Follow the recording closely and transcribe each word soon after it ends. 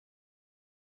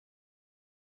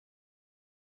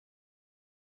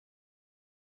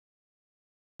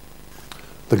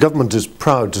The government is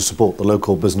proud to support the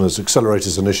Local Business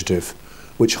Accelerators initiative,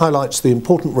 which highlights the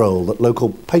important role that local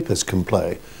papers can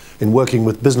play in working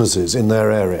with businesses in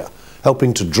their area,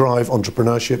 helping to drive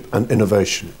entrepreneurship and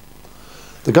innovation.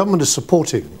 The government is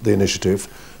supporting the initiative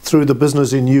through the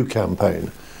Business in You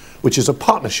campaign, which is a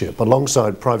partnership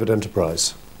alongside private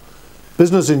enterprise.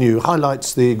 Business in You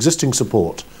highlights the existing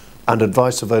support and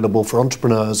advice available for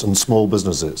entrepreneurs and small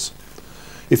businesses.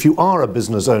 If you are a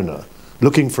business owner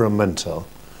looking for a mentor,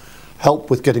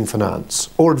 help with getting finance,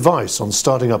 or advice on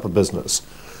starting up a business,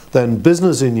 then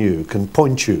Business in You can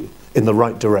point you in the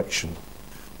right direction.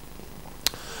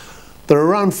 There are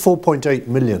around 4.8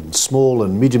 million small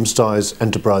and medium-sized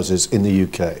enterprises in the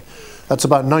UK. That's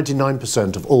about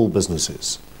 99% of all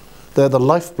businesses. They're the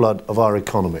lifeblood of our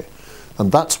economy,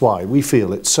 and that's why we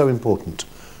feel it's so important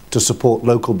to support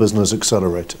local business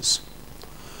accelerators.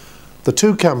 The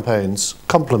two campaigns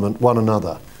complement one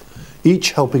another,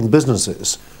 each helping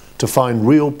businesses to find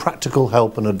real practical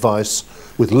help and advice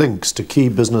with links to key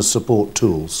business support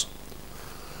tools.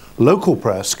 Local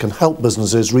press can help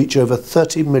businesses reach over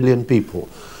 30 million people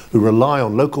who rely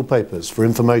on local papers for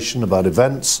information about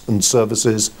events and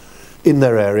services in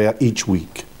their area each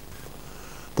week.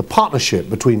 The partnership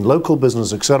between local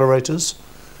business accelerators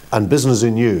and Business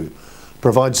in You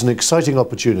provides an exciting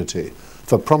opportunity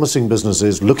for promising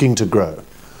businesses looking to grow,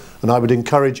 and I would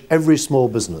encourage every small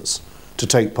business to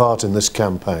take part in this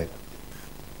campaign.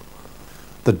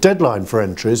 The deadline for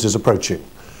entries is approaching,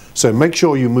 so make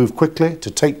sure you move quickly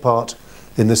to take part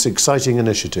in this exciting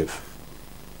initiative.